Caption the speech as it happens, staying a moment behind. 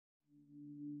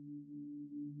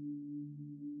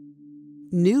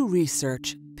New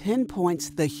research pinpoints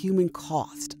the human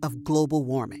cost of global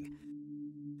warming.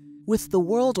 With the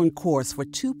world on course for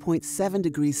 2.7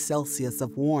 degrees Celsius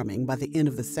of warming by the end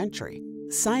of the century,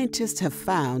 scientists have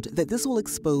found that this will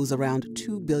expose around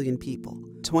 2 billion people,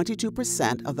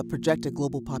 22% of the projected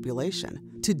global population,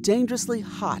 to dangerously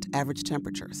hot average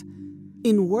temperatures.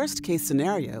 In worst-case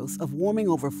scenarios of warming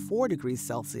over 4 degrees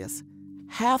Celsius,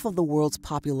 half of the world's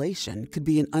population could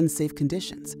be in unsafe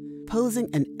conditions,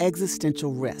 posing an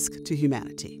existential risk to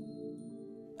humanity.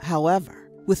 However,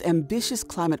 with ambitious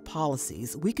climate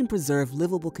policies, we can preserve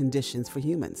livable conditions for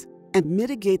humans and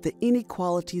mitigate the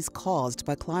inequalities caused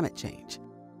by climate change.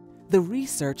 The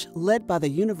research led by the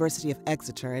University of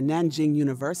Exeter and Nanjing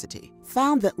University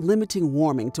found that limiting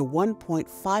warming to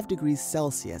 1.5 degrees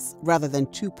Celsius rather than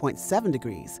 2.7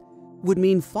 degrees would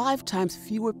mean 5 times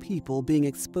fewer people being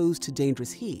exposed to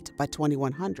dangerous heat by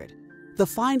 2100. The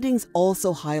findings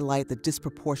also highlight the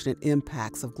disproportionate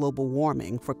impacts of global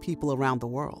warming for people around the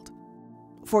world.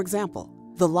 For example,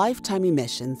 the lifetime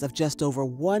emissions of just over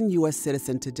 1 U.S.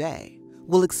 citizen today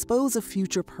will expose a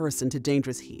future person to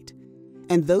dangerous heat,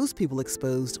 and those people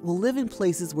exposed will live in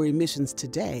places where emissions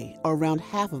today are around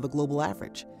half of the global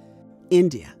average.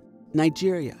 India,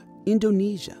 Nigeria,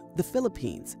 Indonesia, the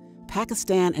Philippines,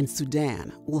 Pakistan, and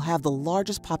Sudan will have the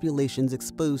largest populations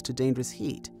exposed to dangerous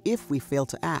heat if we fail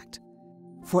to act.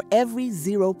 For every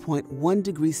 0.1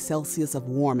 degrees Celsius of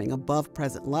warming above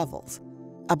present levels,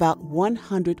 about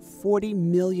 140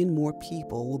 million more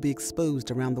people will be exposed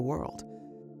around the world.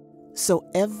 So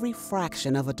every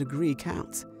fraction of a degree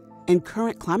counts, and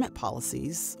current climate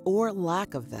policies, or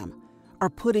lack of them, are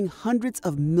putting hundreds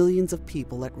of millions of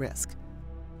people at risk.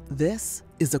 This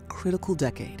is a critical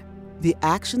decade. The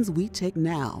actions we take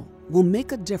now will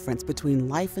make a difference between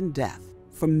life and death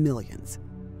for millions.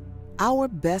 Our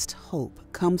best hope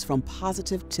comes from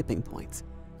positive tipping points,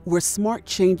 where smart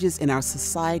changes in our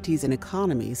societies and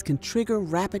economies can trigger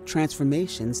rapid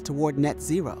transformations toward net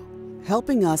zero,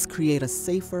 helping us create a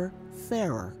safer,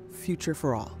 fairer future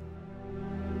for all.